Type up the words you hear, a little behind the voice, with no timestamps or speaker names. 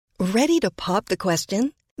Ready to pop the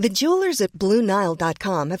question? The jewelers at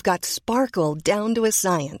BlueNile.com have got sparkle down to a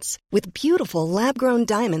science with beautiful lab-grown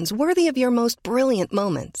diamonds worthy of your most brilliant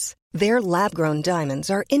moments. Their lab-grown diamonds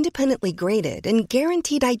are independently graded and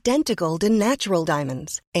guaranteed identical to natural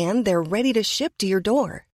diamonds, and they're ready to ship to your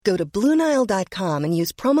door. Go to BlueNile.com and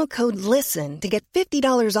use promo code LISTEN to get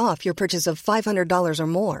 $50 off your purchase of $500 or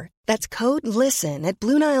more. That's code LISTEN at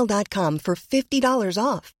BlueNile.com for $50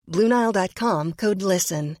 off. BlueNile.com, code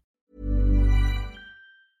LISTEN.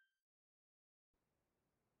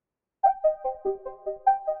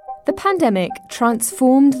 The pandemic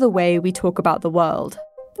transformed the way we talk about the world.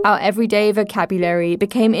 Our everyday vocabulary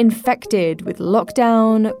became infected with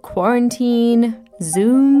lockdown, quarantine,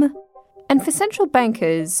 Zoom. And for central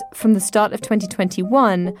bankers, from the start of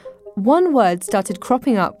 2021, one word started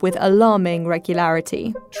cropping up with alarming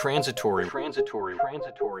regularity. Transitory.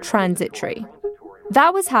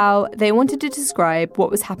 That was how they wanted to describe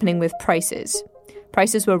what was happening with prices.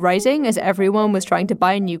 Prices were rising as everyone was trying to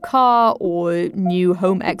buy a new car or new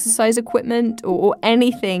home exercise equipment or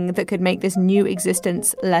anything that could make this new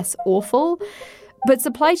existence less awful. But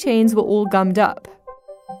supply chains were all gummed up.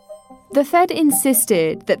 The Fed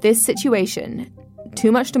insisted that this situation,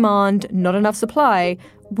 too much demand, not enough supply,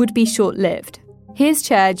 would be short-lived. Here's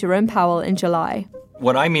Chair Jerome Powell in July.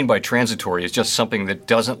 What I mean by transitory is just something that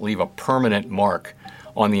doesn't leave a permanent mark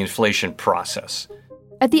on the inflation process.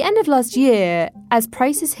 At the end of last year, as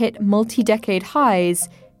prices hit multi-decade highs,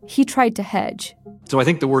 he tried to hedge. So I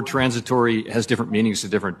think the word transitory has different meanings to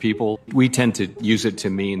different people. We tend to use it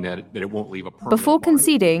to mean that it won't leave a permanent Before mark.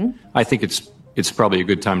 conceding, I think it's probably a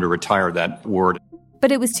good time to retire that word.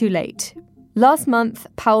 but it was too late. Last month,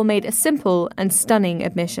 Powell made a simple and stunning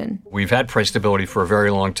admission. We've had price stability for a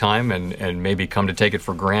very long time and maybe come to take it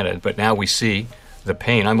for granted, but now we see the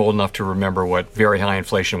pain. I'm old enough to remember what very high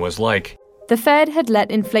inflation was like. The Fed had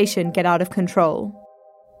let inflation get out of control.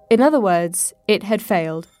 In other words, it had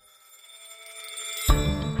failed.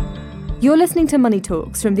 You're listening to Money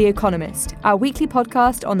Talks from The Economist, our weekly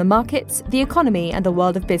podcast on the markets, the economy, and the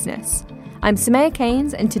world of business. I'm Samaya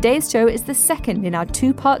Keynes, and today's show is the second in our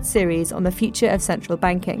two-part series on the future of central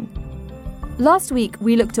banking. Last week,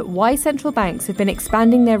 we looked at why central banks have been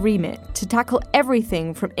expanding their remit to tackle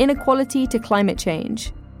everything from inequality to climate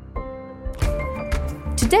change.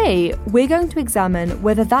 Today, we're going to examine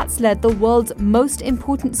whether that's led the world's most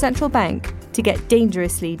important central bank to get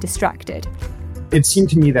dangerously distracted. It seemed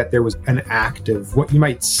to me that there was an act of what you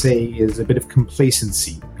might say is a bit of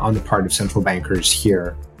complacency on the part of central bankers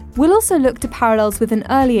here. We'll also look to parallels with an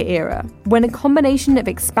earlier era, when a combination of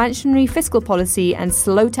expansionary fiscal policy and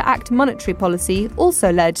slow-to-act monetary policy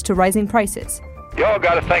also led to rising prices. Y'all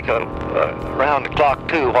got to think of around the clock,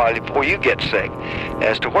 too, before you get sick,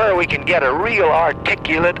 as to where we can get a real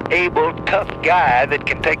articulate, able, tough guy that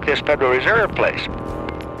can take this Federal Reserve place.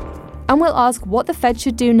 And we'll ask what the Fed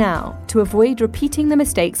should do now to avoid repeating the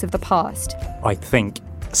mistakes of the past. I think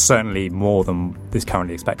certainly more than is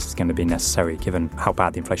currently expected is going to be necessary, given how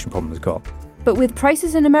bad the inflation problem has got. But with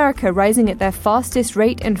prices in America rising at their fastest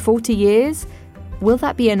rate in 40 years, will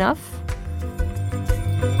that be enough?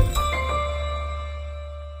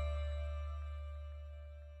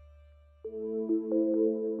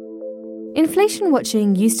 Inflation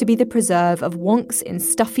watching used to be the preserve of wonks in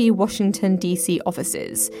stuffy Washington, D.C.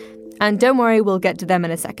 offices. And don't worry, we'll get to them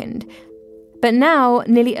in a second. But now,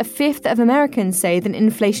 nearly a fifth of Americans say that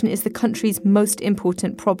inflation is the country's most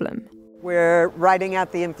important problem. We're riding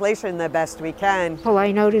out the inflation the best we can. Well,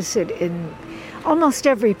 I notice it in almost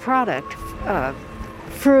every product.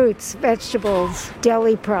 Fruits, vegetables,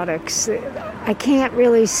 deli products. I can't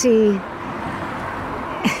really see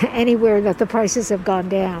anywhere that the prices have gone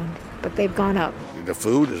down, but they've gone up. The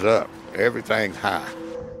food is up. Everything's high.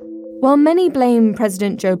 While many blame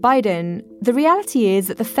President Joe Biden, the reality is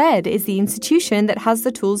that the Fed is the institution that has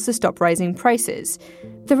the tools to stop rising prices.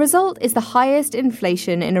 The result is the highest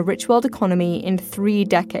inflation in a rich world economy in 3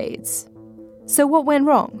 decades. So what went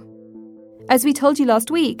wrong? As we told you last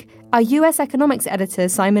week, our US economics editor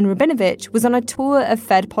Simon Rabinovich was on a tour of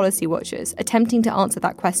Fed policy watchers attempting to answer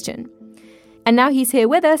that question. And now he's here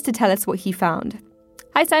with us to tell us what he found.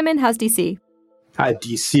 Hi Simon, how's DC?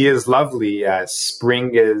 DC is lovely.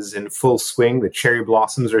 Spring is in full swing. The cherry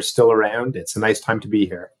blossoms are still around. It's a nice time to be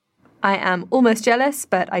here. I am almost jealous,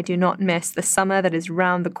 but I do not miss the summer that is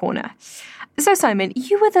round the corner. So Simon,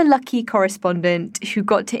 you were the lucky correspondent who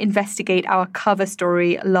got to investigate our cover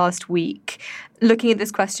story last week, looking at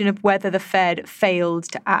this question of whether the Fed failed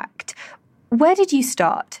to act. Where did you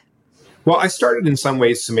start? Well, I started in some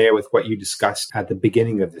ways, Samaya, with what you discussed at the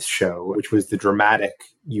beginning of this show, which was the dramatic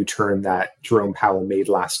U-turn that Jerome Powell made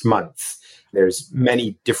last month. There's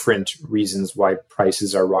many different reasons why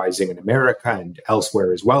prices are rising in America and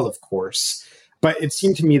elsewhere as well, of course. But it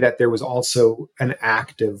seemed to me that there was also an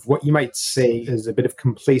act of what you might say is a bit of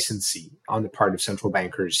complacency on the part of central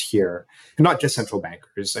bankers here. And not just central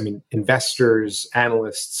bankers. I mean, investors,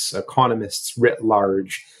 analysts, economists writ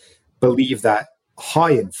large believe that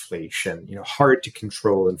high inflation, hard to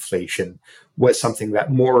control inflation, was something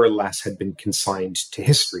that more or less had been consigned to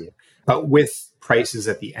history. But with prices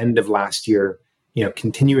at the end of last year,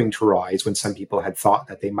 continuing to rise when some people had thought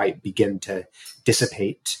that they might begin to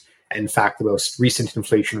dissipate. In fact, the most recent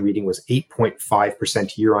inflation reading was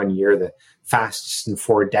 8.5% year on year, the fastest in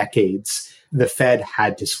 4 decades. The Fed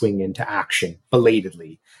had to swing into action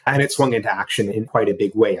belatedly, and it swung into action in quite a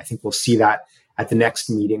big way. I think we'll see that at the next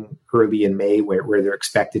meeting early in May, where they're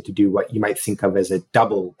expected to do what you might think of as a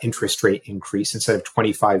double interest rate increase. Instead of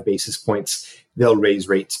 25 basis points, they'll raise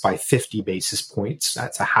rates by 50 basis points.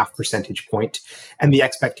 That's a half percentage point. And the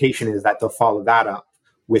expectation is that they'll follow that up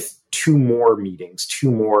with 2 more meetings, 2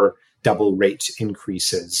 more double rate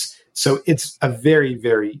increases. So it's a very,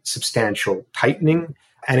 very substantial tightening,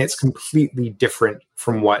 and it's completely different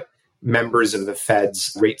from what members of the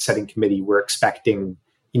Fed's rate setting committee were expecting,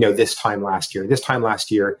 this time last year. This time last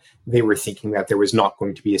year, they were thinking that there was not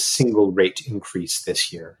going to be a single rate increase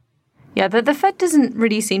this year. Yeah, the Fed doesn't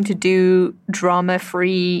really seem to do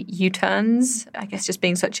drama-free U-turns, I guess just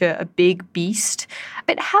being such a big beast.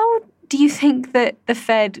 But how do you think that the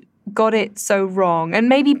Fed got it so wrong? And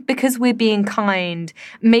maybe because we're being kind,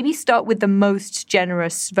 maybe start with the most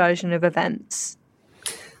generous version of events.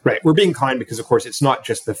 Right. We're being kind because, of course, it's not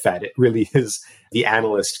just the Fed. It really is the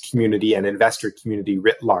analyst community and investor community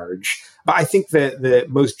writ large. But I think the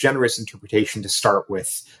most generous interpretation to start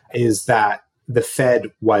with is that the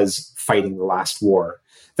Fed was fighting the last war.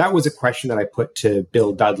 That was a question that I put to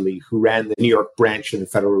Bill Dudley, who ran the New York branch of the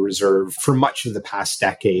Federal Reserve for much of the past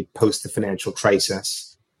decade post the financial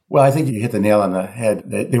crisis. Well, I think you hit the nail on the head.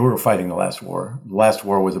 They were fighting the last war. The last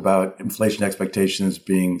war was about inflation expectations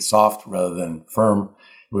being soft rather than firm.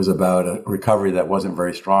 It was about a recovery that wasn't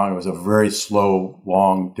very strong. It was a very slow,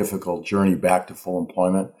 long, difficult journey back to full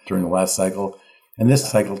employment during the last cycle. And this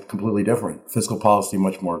cycle, completely different. Fiscal policy,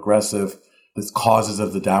 much more aggressive. The causes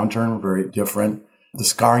of the downturn, very different. The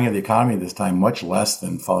scarring of the economy this time, much less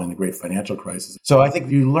than following the great financial crisis. So I think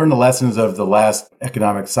you learn the lessons of the last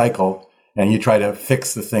economic cycle and you try to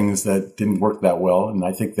fix the things that didn't work that well. And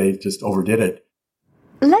I think they just overdid it.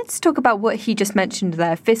 Let's talk about what he just mentioned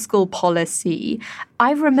there, fiscal policy.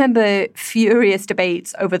 I remember furious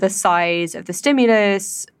debates over the size of the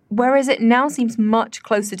stimulus, whereas it now seems much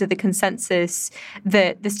closer to the consensus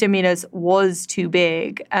that the stimulus was too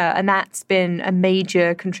big. And that's been a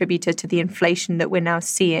major contributor to the inflation that we're now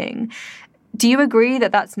seeing. Do you agree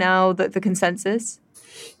that that's now the consensus?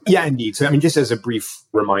 Yeah, indeed. So, just as a brief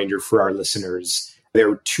reminder for our listeners, there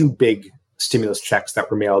were 2 big stimulus checks that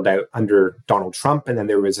were mailed out under Donald Trump. And then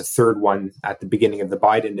there was a third one at the beginning of the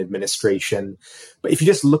Biden administration. But if you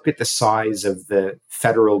just look at the size of the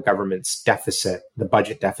federal government's deficit, the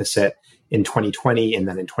budget deficit in 2020 and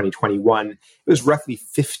then in 2021, it was roughly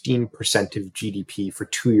 15% of GDP for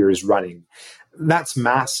 2 years running. That's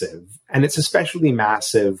massive. And it's especially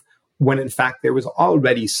massive when in fact there was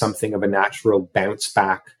already something of a natural bounce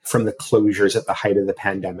back from the closures at the height of the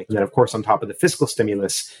pandemic. And then, of course, on top of the fiscal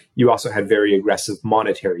stimulus, you also had very aggressive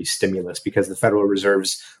monetary stimulus because the Federal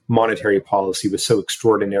Reserve's monetary policy was so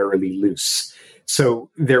extraordinarily loose. So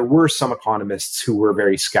there were some economists who were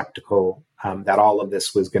very skeptical that all of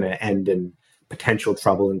this was going to end in potential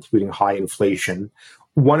trouble, including high inflation.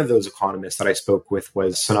 One of those economists that I spoke with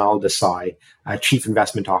was Sonal Desai, Chief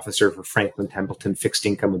Investment Officer for Franklin Templeton Fixed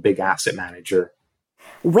Income, a big asset manager.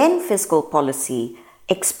 When fiscal policy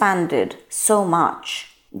expanded so much,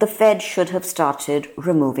 the Fed should have started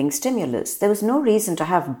removing stimulus. There was no reason to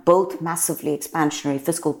have both massively expansionary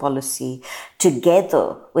fiscal policy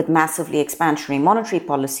together with massively expansionary monetary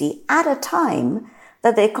policy at a time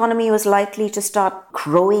that the economy was likely to start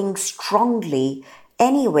growing strongly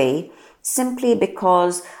anyway, simply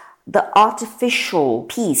because the artificial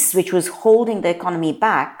piece which was holding the economy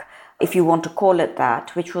back, if you want to call it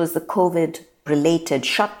that, which was the COVID-related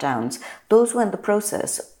shutdowns, those were in the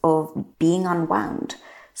process of being unwound.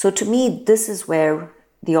 So to me, this is where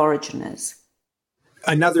the origin is.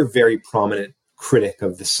 Another very prominent critic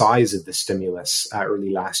of the size of the stimulus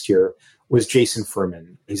early last year was Jason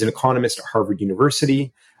Furman. He's an economist at Harvard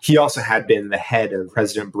University. He also had been the head of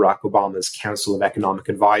President Barack Obama's Council of Economic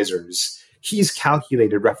Advisors. He's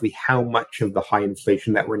calculated roughly how much of the high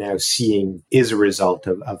inflation that we're now seeing is a result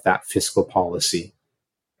of that fiscal policy.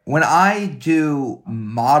 When I do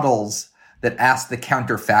models that ask the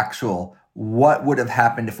counterfactual, what would have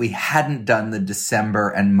happened if we hadn't done the December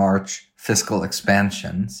and March fiscal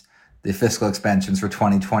expansions, the fiscal expansions for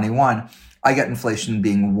 2021, I get inflation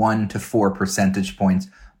being 1 to 4 percentage points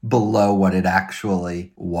below what it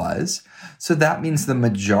actually was. So that means the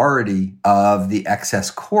majority of the excess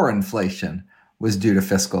core inflation was due to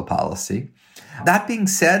fiscal policy. That being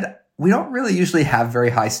said, we don't really usually have very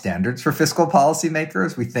high standards for fiscal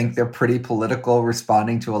policymakers. We think they're pretty political,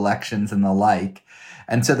 responding to elections and the like.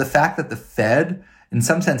 And so the fact that the Fed, in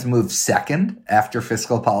some sense, moved second after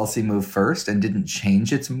fiscal policy moved first and didn't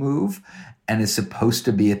change its move and is supposed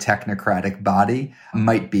to be a technocratic body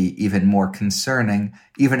might be even more concerning,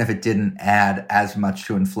 even if it didn't add as much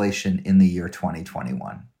to inflation in the year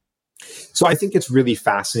 2021. So I think it's really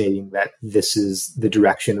fascinating that this is the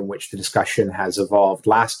direction in which the discussion has evolved.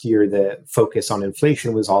 Last year, the focus on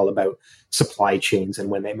inflation was all about supply chains and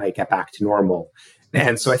when they might get back to normal.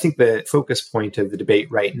 And so I think the focus point of the debate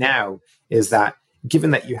right now is that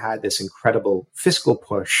given that you had this incredible fiscal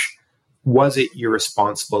push, was it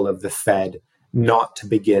irresponsible of the Fed not to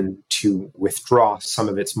begin to withdraw some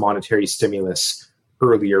of its monetary stimulus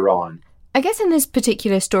earlier on? I guess in this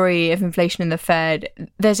particular story of inflation in the Fed,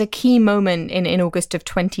 there's a key moment in August of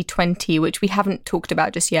 2020, which we haven't talked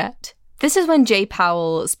about just yet. This is when Jay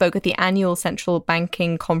Powell spoke at the annual central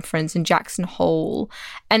banking conference in Jackson Hole.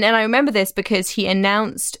 And I remember this because he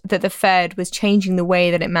announced that the Fed was changing the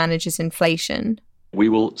way that it manages inflation. We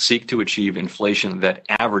will seek to achieve inflation that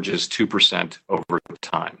averages 2% over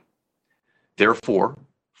time. Therefore,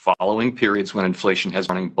 following periods when inflation has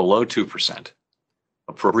been running below 2%,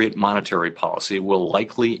 appropriate monetary policy will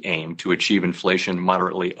likely aim to achieve inflation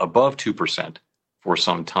moderately above 2% for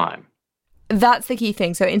some time. That's the key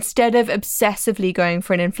thing. So instead of obsessively going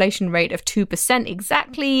for an inflation rate of 2%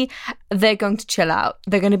 exactly, they're going to chill out.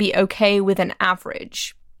 They're going to be okay with an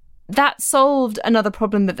average. That solved another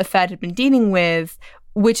problem that the Fed had been dealing with,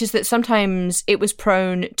 which is that sometimes it was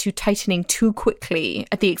prone to tightening too quickly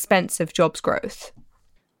at the expense of jobs growth.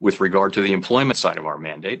 With regard to the employment side of our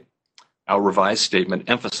mandate, our revised statement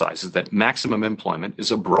emphasizes that maximum employment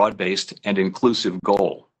is a broad-based and inclusive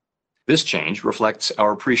goal. This change reflects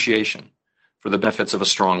our appreciation for the benefits of a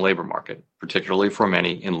strong labor market, particularly for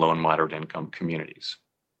many in low and moderate income communities.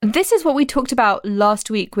 This is what we talked about last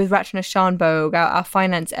week with Rachna Shanbhogue, our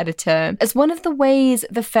finance editor, as one of the ways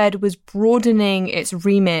the Fed was broadening its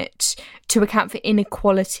remit to account for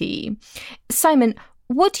inequality. Simon,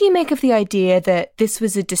 what do you make of the idea that this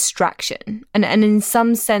was a distraction and in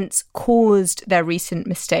some sense caused their recent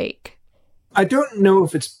mistake? I don't know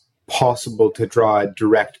if it's possible to draw a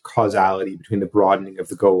direct causality between the broadening of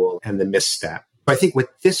the goal and the misstep. I think with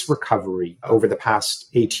this recovery over the past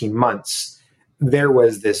 18 months, there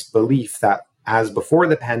was this belief that as before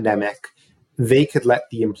the pandemic, they could let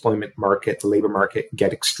the employment market, the labor market,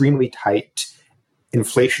 get extremely tight,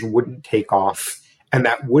 inflation wouldn't take off, and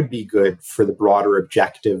that would be good for the broader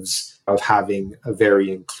objectives of having a very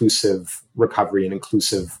inclusive recovery and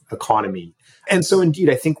inclusive economy. And so indeed,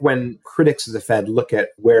 I think when critics of the Fed look at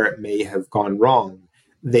where it may have gone wrong,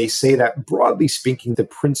 they say that broadly speaking, the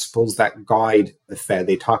principles that guide the Fed,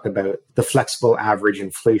 they talk about the flexible average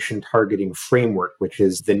inflation targeting framework, which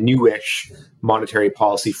is the newish monetary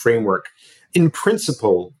policy framework. In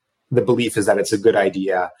principle, the belief is that it's a good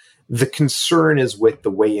idea. The concern is with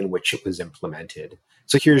the way in which it was implemented.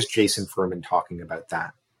 So here's Jason Furman talking about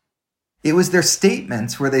that. It was their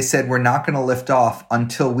statements where they said, we're not going to lift off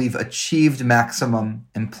until we've achieved maximum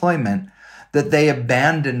employment, that they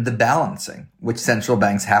abandoned the balancing, which central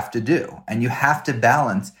banks have to do. And you have to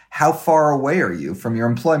balance how far away are you from your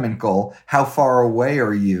employment goal? How far away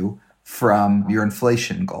are you from your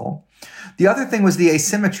inflation goal? The other thing was the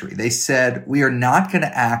asymmetry. They said, we are not going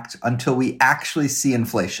to act until we actually see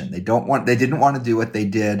inflation. They didn't want to do what they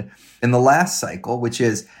did in the last cycle, which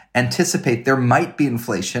is anticipate there might be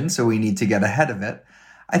inflation, so we need to get ahead of it.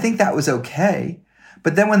 I think that was okay.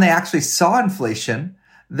 But then when they actually saw inflation,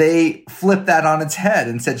 they flipped that on its head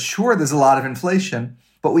and said, sure, there's a lot of inflation,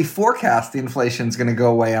 but we forecast the inflation is going to go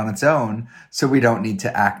away on its own, so we don't need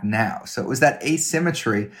to act now. So it was that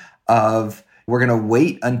asymmetry of we're going to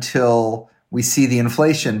wait until we see the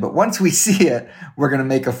inflation, but once we see it, we're going to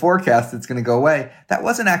make a forecast that's going to go away. That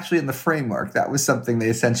wasn't actually in the framework. That was something they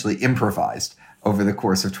essentially improvised over the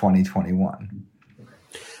course of 2021.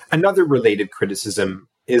 Another related criticism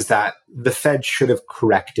is that the Fed should have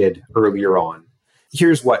corrected earlier on.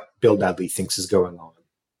 Here's what Bill Dudley thinks is going on.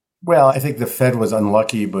 Well, I think the Fed was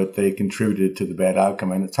unlucky, but they contributed to the bad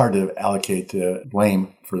outcome, and it's hard to allocate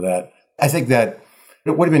blame for that. I think that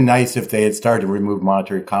it would have been nice if they had started to remove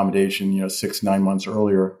monetary accommodation, 6-9 months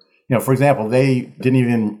earlier. For example, they didn't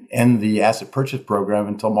even end the asset purchase program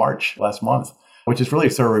until March last month, which is really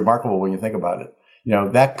sort of remarkable when you think about it.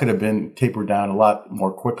 That could have been tapered down a lot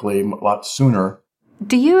more quickly, a lot sooner.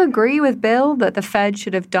 Do you agree with Bill that the Fed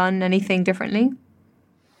should have done anything differently?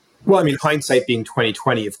 Well, hindsight being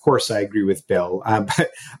 2020, of course, I agree with Bill.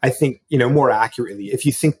 But I think, more accurately, if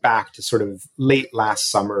you think back to sort of late last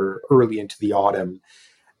summer, early into the autumn,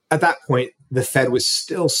 at that point, the Fed was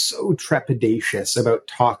still so trepidatious about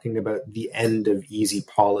talking about the end of easy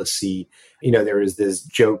policy. There was this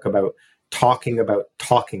joke about talking about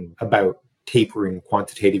tapering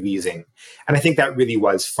quantitative easing. And I think that really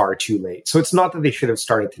was far too late. So it's not that they should have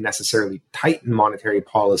started to necessarily tighten monetary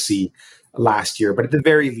policy last year, but at the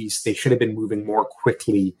very least, they should have been moving more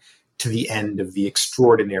quickly to the end of the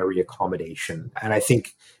extraordinary accommodation. And I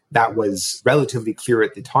think that was relatively clear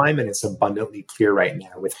at the time, and it's abundantly clear right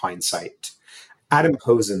now with hindsight. Adam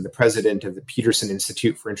Posen, the president of the Peterson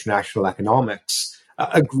Institute for International Economics,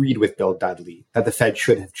 agreed with Bill Dudley that the Fed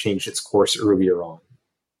should have changed its course earlier on.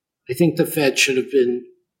 I think the Fed should have been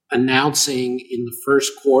announcing in the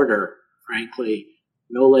first quarter, frankly,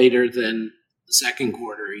 no later than the second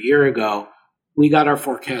quarter a year ago, we got our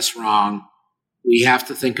forecasts wrong. We have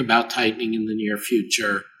to think about tightening in the near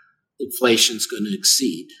future. Inflation's going to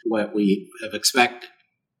exceed what we have expected.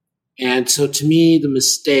 And so to me, the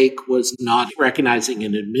mistake was not recognizing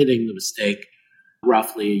and admitting the mistake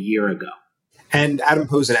roughly a year ago. And Adam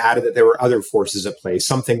Posen added that there were other forces at play,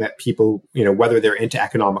 something that people, whether they're into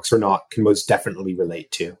economics or not, can most definitely relate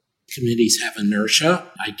to. Committees have inertia.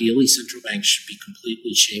 Ideally, central banks should be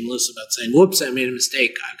completely shameless about saying, whoops, I made a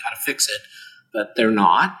mistake, I've got to fix it. But they're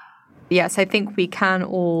not. Yes, I think we can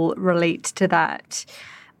all relate to that.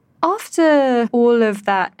 After all of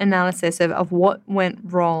that analysis of what went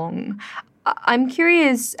wrong, I'm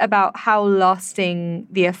curious about how lasting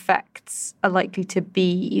the effects are likely to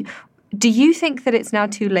be. Do you think that it's now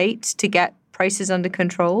too late to get prices under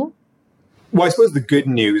control? Well, I suppose the good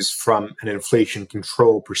news from an inflation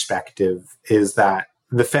control perspective is that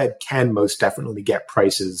the Fed can most definitely get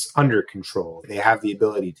prices under control. They have the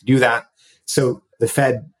ability to do that. So the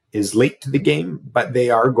Fed is late to the game, but they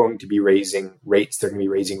are going to be raising rates. They're going to be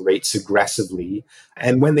raising rates aggressively.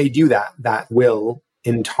 And when they do that, that will,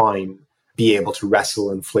 in time, be able to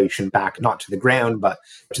wrestle inflation back, not to the ground, but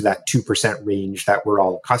to that 2% range that we're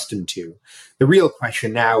all accustomed to. The real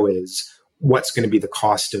question now is, what's going to be the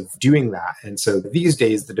cost of doing that? And so these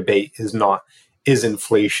days, the debate is not, is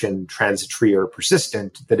inflation transitory or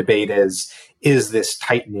persistent? The debate is this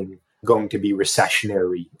tightening going to be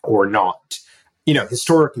recessionary or not?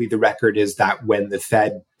 Historically, the record is that when the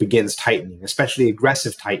Fed begins tightening, especially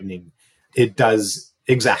aggressive tightening, it does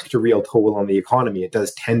exact a real toll on the economy. It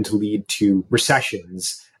does tend to lead to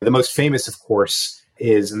recessions. The most famous, of course,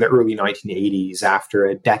 is in the early 1980s, after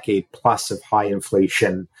a decade plus of high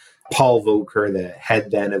inflation. Paul Volcker, the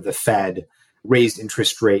head then of the Fed, raised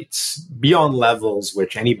interest rates beyond levels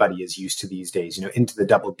which anybody is used to these days, into the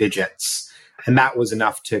double digits. And that was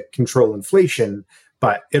enough to control inflation.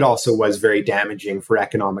 But it also was very damaging for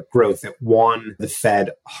economic growth. It won the Fed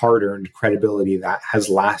hard-earned credibility that has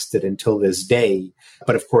lasted until this day.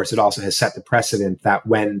 But of course, it also has set the precedent that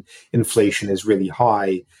when inflation is really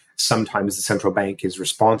high, sometimes the central bank is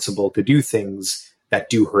responsible to do things that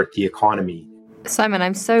do hurt the economy. Simon,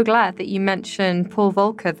 I'm so glad that you mentioned Paul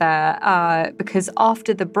Volcker there, because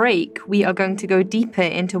after the break, we are going to go deeper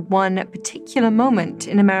into one particular moment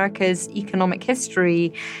in America's economic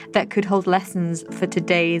history that could hold lessons for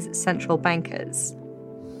today's central bankers.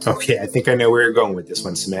 Okay, I think I know where you're going with this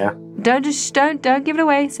one, Samaya. Don't give it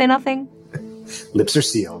away. Say nothing. Lips are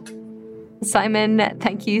sealed. Simon,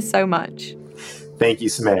 thank you so much. Thank you,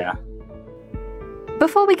 Samaya.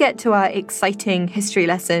 Before we get to our exciting history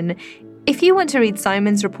lesson, if you want to read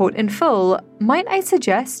Simon's report in full, might I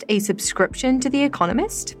suggest a subscription to The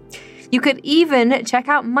Economist? You could even check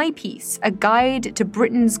out my piece, A Guide to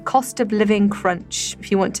Britain's Cost of Living Crunch,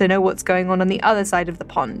 if you want to know what's going on the other side of the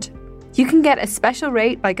pond. You can get a special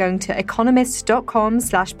rate by going to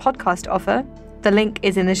economist.com/podcast offer. The link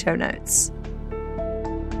is in the show notes.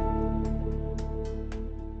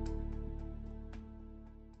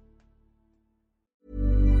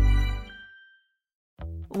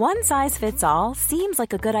 One size fits all seems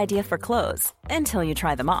like a good idea for clothes until you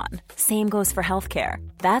try them on. Same goes for healthcare.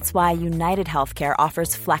 That's why United Healthcare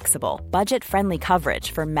offers flexible, budget-friendly coverage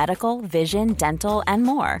for medical, vision, dental, and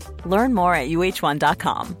more. Learn more at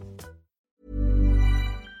uh1.com.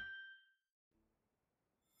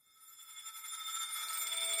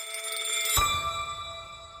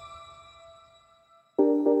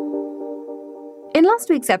 In last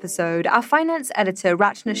week's episode, our finance editor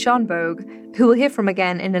Rachna Shanbhogue, who we'll hear from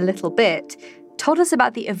again in a little bit, told us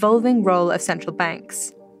about the evolving role of central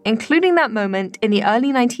banks, including that moment in the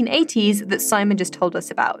early 1980s that Simon just told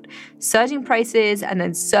us about. Surging prices and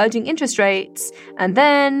then surging interest rates and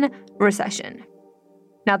then recession.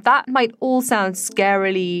 Now that might all sound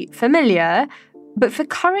scarily familiar, but for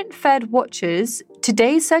current Fed watchers,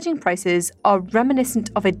 today's surging prices are reminiscent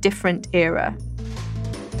of a different era.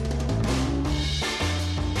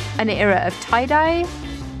 An era of tie-dye,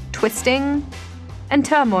 twisting, and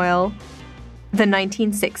turmoil, the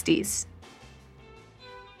 1960s.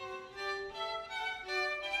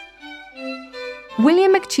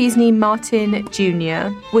 William McChesney Martin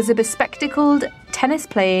Jr. was a bespectacled,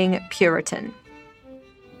 tennis-playing Puritan.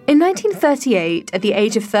 In 1938, at the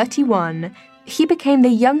age of 31, he became the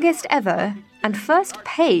youngest ever and first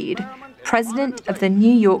paid president of the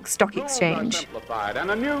New York Stock Exchange.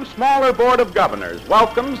 And a new, smaller board of governors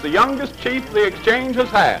welcomes the youngest chief the exchange has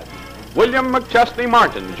had, William McChesney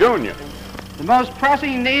Martin, Jr. The most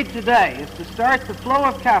pressing need today is to start the flow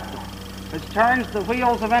of capital, which turns the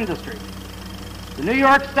wheels of industry. The New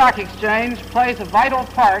York Stock Exchange plays a vital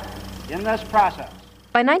part in this process.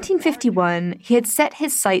 By 1951, he had set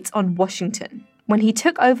his sights on Washington when he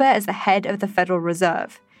took over as the head of the Federal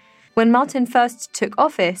Reserve. When Martin first took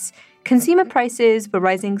office, consumer prices were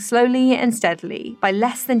rising slowly and steadily by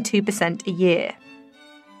less than 2% a year.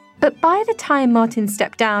 But by the time Martin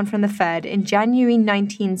stepped down from the Fed in January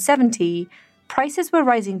 1970, prices were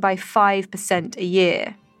rising by 5% a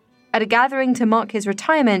year. At a gathering to mark his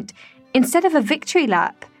retirement, instead of a victory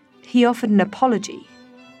lap, he offered an apology.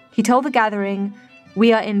 He told the gathering,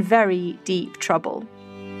 "We are in very deep trouble."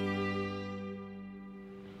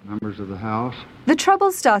 Members of the House. The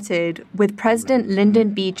trouble started with President Lyndon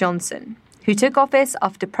B. Johnson, who took office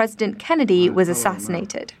after President Kennedy was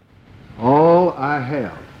assassinated. All I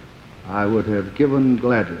have, I would have given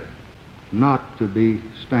gladly not to be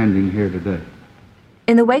standing here today.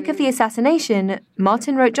 In the wake of the assassination,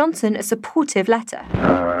 Martin wrote Johnson a supportive letter.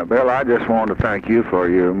 Bill, I just want to thank you for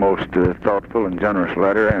your most thoughtful and generous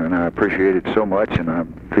letter, and I appreciate it so much, and I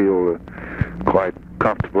feel quite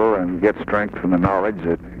comfortable and get strength from the knowledge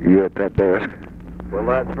that you're at that desk. Well,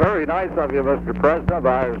 that's very nice of you, Mr. President.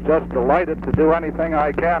 I was just delighted to do anything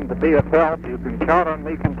I can to be of help. You can count on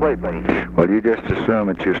me completely. Well, you just assume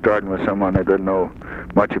that you're starting with someone that doesn't know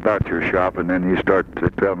much about your shop, and then you start to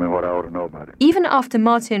tell me what I ought to know about it. Even after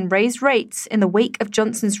Martin raised rates in the wake of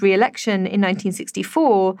Johnson's re-election in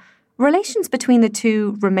 1964, relations between the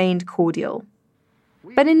two remained cordial.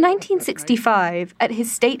 But in 1965, at his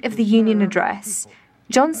State of the Union address,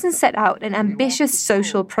 Johnson set out an ambitious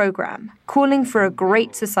social program, calling for a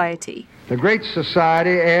great society. The Great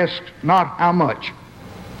Society asked not how much,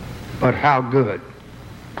 but how good.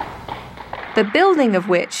 The building of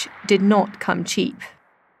which did not come cheap.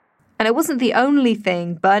 And it wasn't the only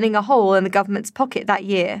thing burning a hole in the government's pocket that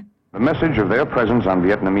year. The message of their presence on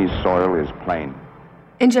Vietnamese soil is plain.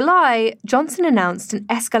 In July, Johnson announced an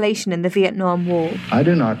escalation in the Vietnam War. I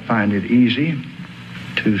do not find it easy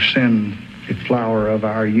to send the flower of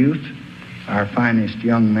our youth, our finest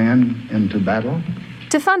young men, into battle.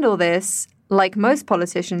 To fund all this, like most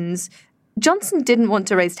politicians, Johnson didn't want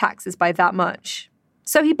to raise taxes by that much.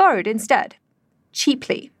 So he borrowed instead,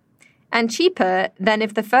 cheaply. And cheaper than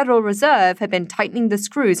if the Federal Reserve had been tightening the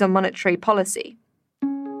screws on monetary policy.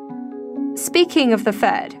 Speaking of the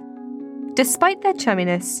Fed, despite their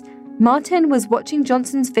chumminess, Martin was watching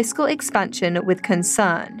Johnson's fiscal expansion with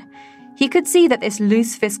concern. He could see that this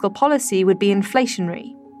loose fiscal policy would be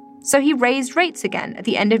inflationary. So he raised rates again at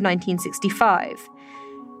the end of 1965.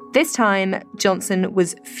 This time, Johnson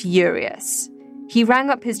was furious. He rang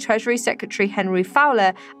up his Treasury Secretary Henry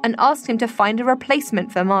Fowler and asked him to find a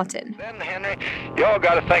replacement for Martin. Then, Henry, y'all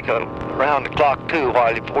got to think around the clock, too,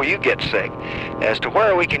 before you get sick, as to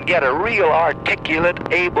where we can get a real articulate,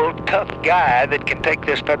 able, tough guy that can take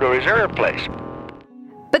this Federal Reserve place.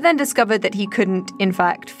 But then discovered that he couldn't, in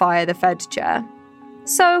fact, fire the Fed chair.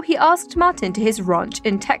 So he asked Martin to his ranch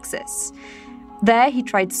in Texas. There he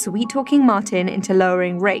tried sweet-talking Martin into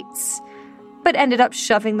lowering rates, but ended up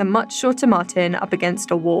shoving the much shorter Martin up against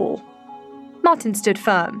a wall. Martin stood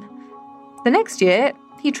firm. The next year,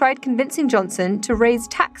 he tried convincing Johnson to raise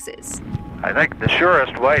taxes. I think the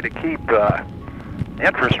surest way to keep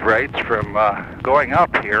interest rates from going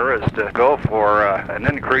up here is to go for an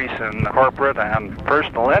increase in corporate and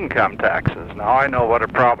personal income taxes. Now, I know what a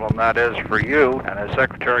problem that is for you, and as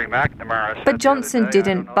Secretary McNamara said, but Johnson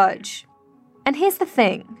didn't budge. And here's the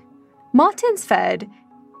thing. Martin's Fed,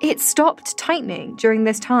 it stopped tightening during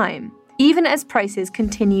this time, even as prices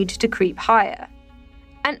continued to creep higher.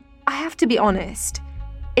 And I have to be honest,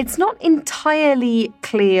 it's not entirely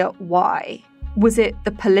clear why. Was it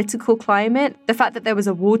the political climate? The fact that there was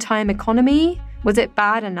a wartime economy? Was it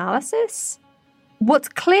bad analysis? What's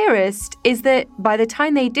clearest is that by the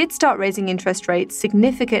time they did start raising interest rates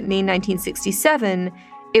significantly in 1967,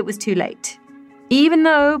 it was too late. Even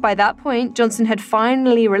though by that point, Johnson had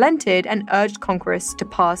finally relented and urged Congress to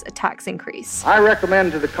pass a tax increase. I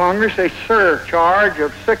recommend to the Congress a surcharge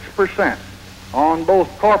of 6% on both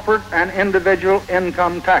corporate and individual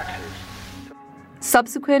income taxes.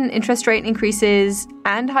 Subsequent interest rate increases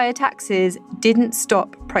and higher taxes didn't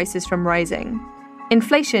stop prices from rising.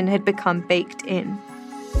 Inflation had become baked in.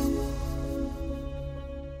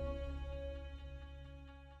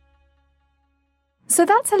 So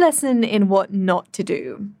that's a lesson in what not to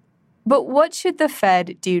do. But what should the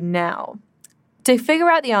Fed do now? To figure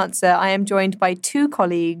out the answer, I am joined by two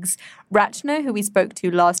colleagues, Rachna, who we spoke to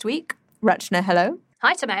last week. Rachna, hello.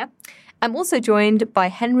 Hi, Tamaya. I'm also joined by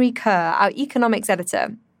Henry Kerr, our economics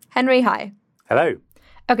editor. Henry, hi. Hello.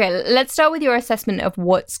 Okay, let's start with your assessment of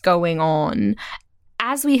what's going on.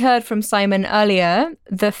 As we heard from Simon earlier,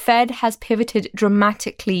 the Fed has pivoted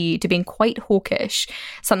dramatically to being quite hawkish,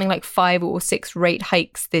 something like 5 or 6 rate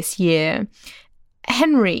hikes this year.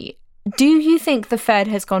 Henry, do you think the Fed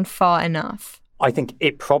has gone far enough? I think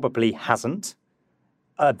it probably hasn't.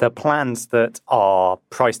 The plans that are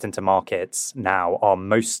priced into markets now are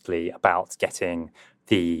mostly about getting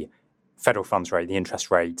the federal funds rate, the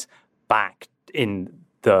interest rate, back in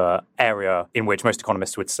the area in which most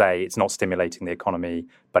economists would say it's not stimulating the economy,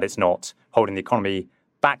 but it's not holding the economy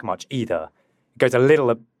back much either. It goes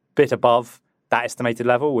a bit above that estimated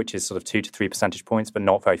level, which is sort of 2 to 3 percentage points, but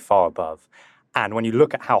not very far above. And when you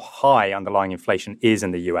look at how high underlying inflation is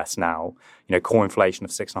in the US now, core inflation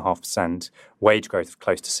of 6.5%, wage growth of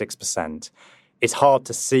close to 6%, it's hard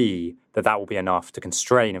to see that will be enough to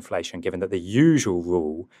constrain inflation, given that the usual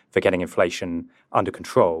rule for getting inflation under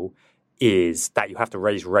control is that you have to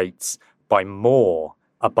raise rates by more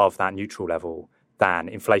above that neutral level than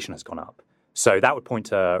inflation has gone up. So that would point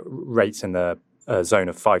to rates in the zone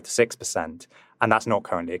of 5 to 6%, and that's not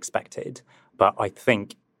currently expected. But I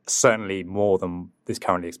think certainly more than is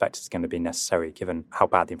currently expected is going to be necessary, given how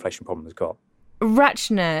bad the inflation problem has got.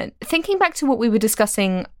 Rachna, thinking back to what we were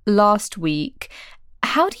discussing last week,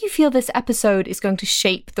 how do you feel this episode is going to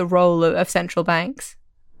shape the role of central banks?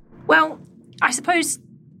 Well, I suppose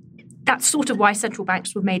that's sort of why central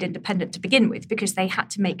banks were made independent to begin with, because they had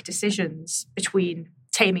to make decisions between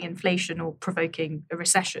taming inflation or provoking a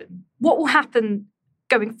recession. What will happen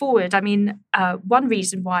going forward? I mean, one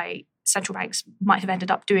reason why central banks might have ended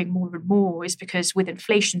up doing more and more is because with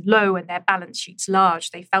inflation low and their balance sheets large,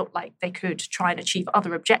 they felt like they could try and achieve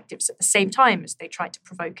other objectives at the same time as they tried to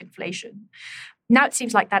provoke inflation. Now it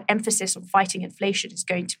seems like that emphasis on fighting inflation is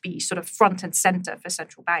going to be sort of front and center for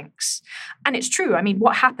central banks. And it's true. I mean,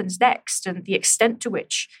 what happens next and the extent to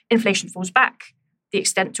which inflation falls back, the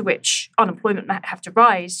extent to which unemployment might have to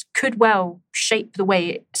rise could well shape the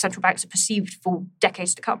way central banks are perceived for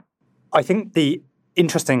decades to come. I think the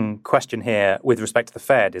interesting question here with respect to the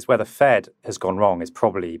Fed is where the Fed has gone wrong is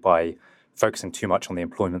probably by focusing too much on the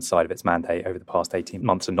employment side of its mandate over the past 18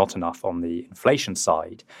 months and not enough on the inflation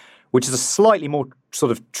side, which is a slightly more sort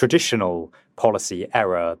of traditional policy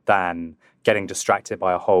error than getting distracted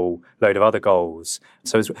by a whole load of other goals.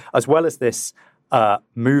 So as well as this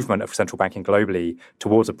movement of central banking globally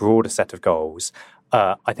towards a broader set of goals,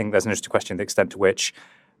 I think there's an interesting question the extent to which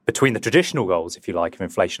between the traditional goals, if you like, of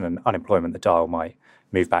inflation and unemployment, the dial might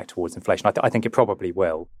move back towards inflation. I think it probably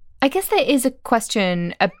will. I guess there is a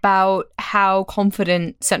question about how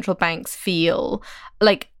confident central banks feel.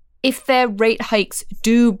 Like, if their rate hikes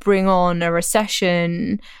do bring on a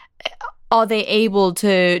recession, are they able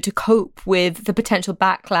to cope with the potential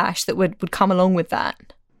backlash that would come along with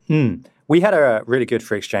that? We had a really good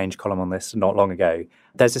Free Exchange column on this not long ago.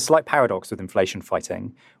 There's a slight paradox with inflation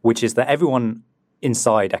fighting, which is that everyone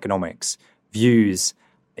inside economics views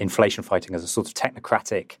inflation fighting as a sort of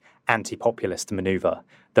technocratic, anti-populist maneuver.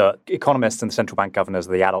 The economists and the central bank governors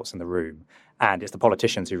are the adults in the room, and it's the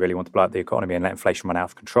politicians who really want to blow up the economy and let inflation run out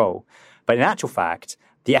of control. But in actual fact,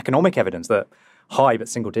 the economic evidence that high but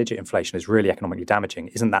single-digit inflation is really economically damaging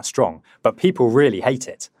isn't that strong, but people really hate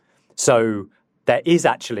it. So there is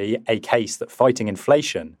actually a case that fighting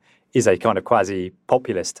inflation is a kind of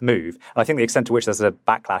quasi-populist move. And I think the extent to which there's a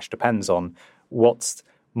backlash depends on what's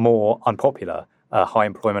more unpopular, high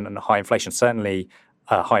employment and high inflation. Certainly,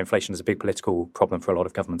 high inflation is a big political problem for a lot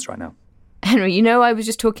of governments right now. Henry, I was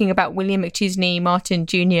just talking about William McChesney Martin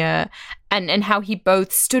Jr. and how he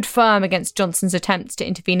both stood firm against Johnson's attempts to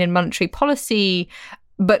intervene in monetary policy,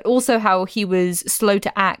 but also how he was slow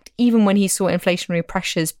to act even when he saw inflationary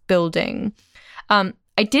pressures building.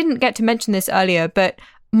 I didn't get to mention this earlier, but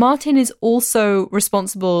Martin is also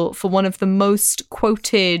responsible for one of the most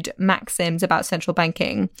quoted maxims about central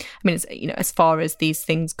banking. I mean, it's, as far as these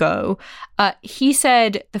things go. He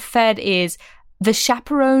said the Fed is the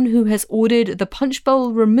chaperone who has ordered the punch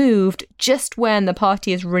bowl removed just when the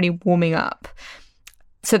party is really warming up.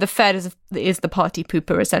 So the Fed is the party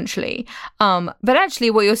pooper, essentially. But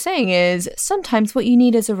actually what you're saying is sometimes what you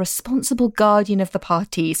need is a responsible guardian of the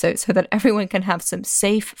party so that everyone can have some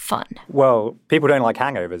safe fun. Well, people don't like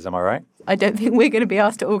hangovers, am I right? I don't think we're going to be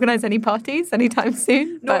asked to organise any parties anytime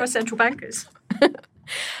soon. Nor are central bankers.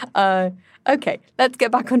 Okay, let's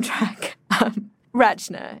get back on track.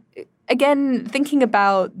 Rachna, again, thinking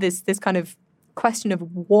about this kind of question of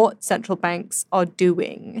what central banks are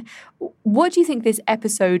doing, what do you think this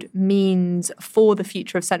episode means for the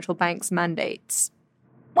future of central banks' mandates?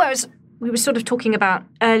 Well, as we were sort of talking about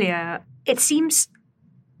earlier, it seems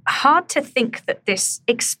hard to think that this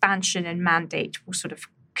expansion in mandate will sort of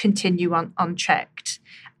continue unchecked.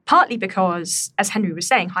 Partly because, as Henry was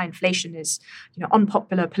saying, high inflation is,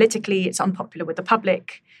 unpopular politically, it's unpopular with the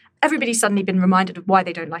public. Everybody's suddenly been reminded of why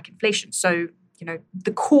they don't like inflation. So,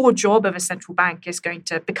 the core job of a central bank is going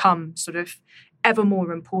to become sort of ever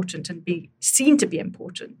more important and be seen to be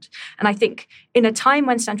important. And I think in a time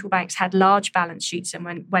when central banks had large balance sheets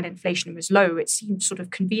and when inflation was low, it seemed sort of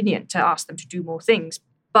convenient to ask them to do more things.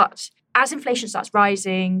 But as inflation starts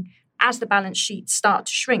rising, as the balance sheets start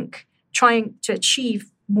to shrink, trying to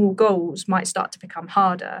achieve more goals might start to become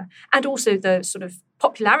harder. And also the sort of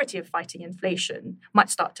popularity of fighting inflation might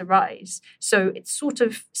start to rise. So it sort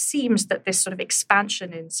of seems that this sort of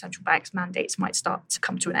expansion in central banks' mandates might start to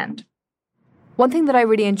come to an end. One thing that I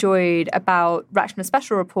really enjoyed about Rachna's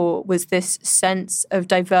special report was this sense of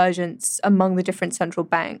divergence among the different central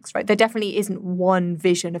banks, right? There definitely isn't one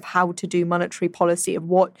vision of how to do monetary policy, of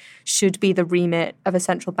what should be the remit of a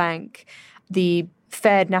central bank. The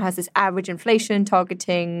Fed now has this average inflation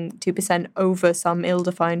targeting 2% over some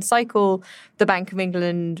ill-defined cycle. The Bank of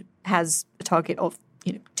England has a target of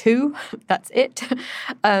 2. That's it.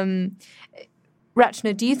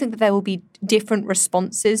 Rachna, do you think that there will be different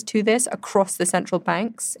responses to this across the central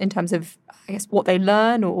banks in terms of, I guess, what they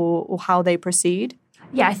learn or how they proceed?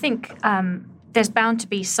 Yeah, I think there's bound to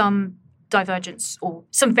be some divergence or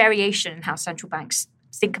some variation in how central banks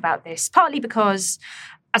think about this, partly because,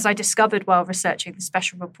 as I discovered while researching the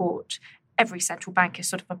special report, every central bank is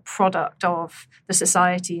sort of a product of the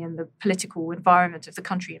society and the political environment of the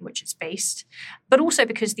country in which it's based, but also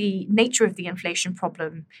because the nature of the inflation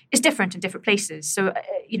problem is different in different places. So,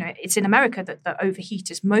 it's in America that the overheat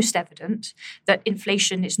is most evident, that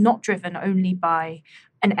inflation is not driven only by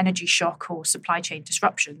an energy shock or supply chain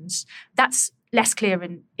disruptions. That's less clear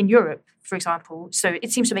in Europe, for example. So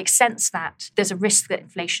it seems to make sense that there's a risk that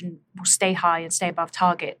inflation will stay high and stay above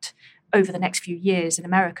target over the next few years in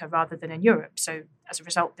America rather than in Europe. So as a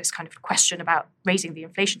result, this kind of question about raising the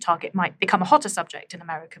inflation target might become a hotter subject in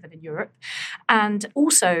America than in Europe. And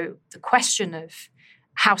also the question of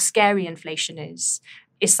how scary inflation is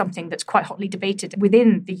something that's quite hotly debated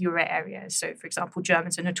within the euro area. So, for example,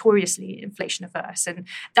 Germans are notoriously inflation averse, and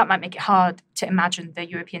that might make it hard to imagine the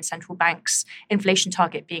European Central Bank's inflation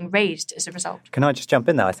target being raised as a result. Can I just jump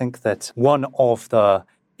in there? I think that one of the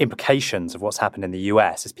implications of what's happened in the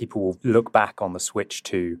US is people will look back on the switch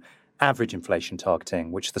to average inflation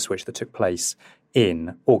targeting, which is the switch that took place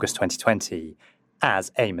in August 2020,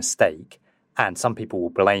 as a mistake. And some people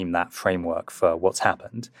will blame that framework for what's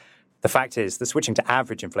happened. The fact is that switching to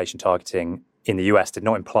average inflation targeting in the US did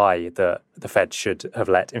not imply that the Fed should have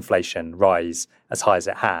let inflation rise as high as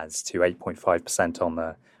it has to 8.5%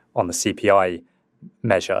 on the CPI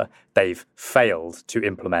measure. They've failed to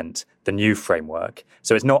implement the new framework.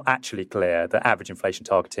 So it's not actually clear that average inflation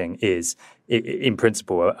targeting is, in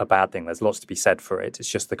principle, a bad thing. There's lots to be said for it. It's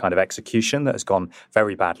just the kind of execution that has gone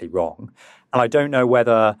very badly wrong. And I don't know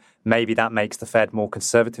whether maybe that makes the Fed more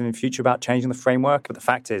conservative in future about changing the framework. But the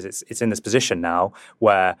fact is it's in this position now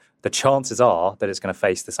where the chances are that it's going to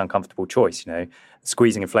face this uncomfortable choice.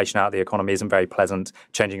 Squeezing inflation out of the economy isn't very pleasant.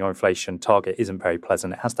 Changing your inflation target isn't very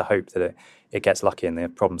pleasant. It has to hope that it gets lucky and the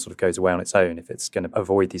problem sort of goes away on its own if it's going to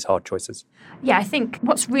avoid these hard choices. Yeah, I think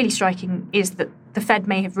what's really striking is that the Fed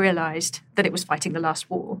may have realised that it was fighting the last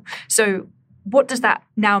war. So what does that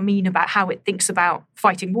now mean about how it thinks about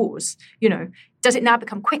fighting wars? Does it now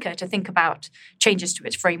become quicker to think about changes to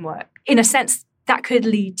its framework? In a sense, that could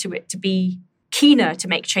lead to it to be keener to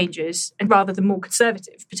make changes and rather than more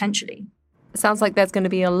conservative, potentially. It sounds like there's going to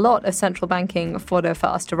be a lot of central banking fodder for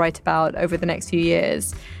us to write about over the next few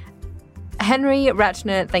years. Henry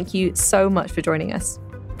Ratchner, thank you so much for joining us.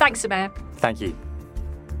 Thanks, Samir. Thank you.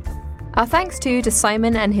 Our thanks too to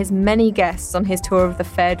Simon and his many guests on his tour of the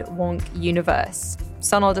Fed Wonk universe.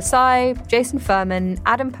 Sonal Desai, Jason Furman,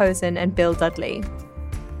 Adam Posen, and Bill Dudley.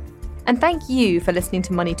 And thank you for listening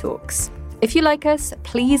to Money Talks. If you like us,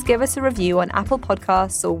 please give us a review on Apple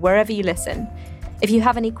Podcasts or wherever you listen. If you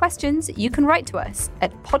have any questions, you can write to us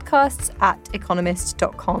at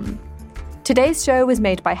podcasts@economist.com. Today's show was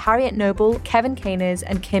made by Harriet Noble, Kevin Caners,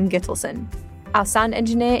 and Kim Gittleson. Our sound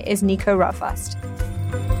engineer is Nico Rafast.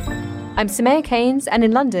 I'm Samaya Keynes, and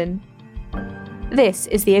in London, this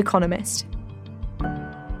is The Economist.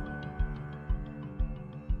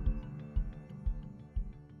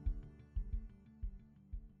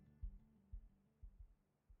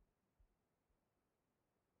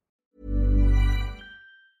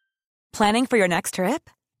 Planning for your next trip?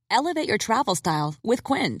 Elevate your travel style with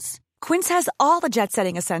Quince. Quince has all the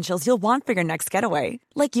jet-setting essentials you'll want for your next getaway,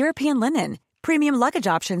 like European linen, premium luggage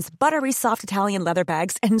options, buttery soft Italian leather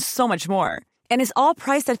bags, and so much more. And is all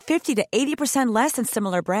priced at 50 to 80% less than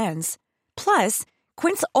similar brands. Plus,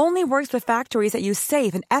 Quince only works with factories that use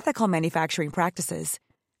safe and ethical manufacturing practices.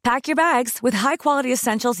 Pack your bags with high-quality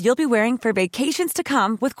essentials you'll be wearing for vacations to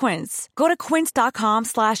come with Quince. Go to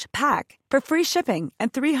quince.com/pack for free shipping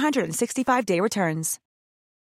and 365-day returns.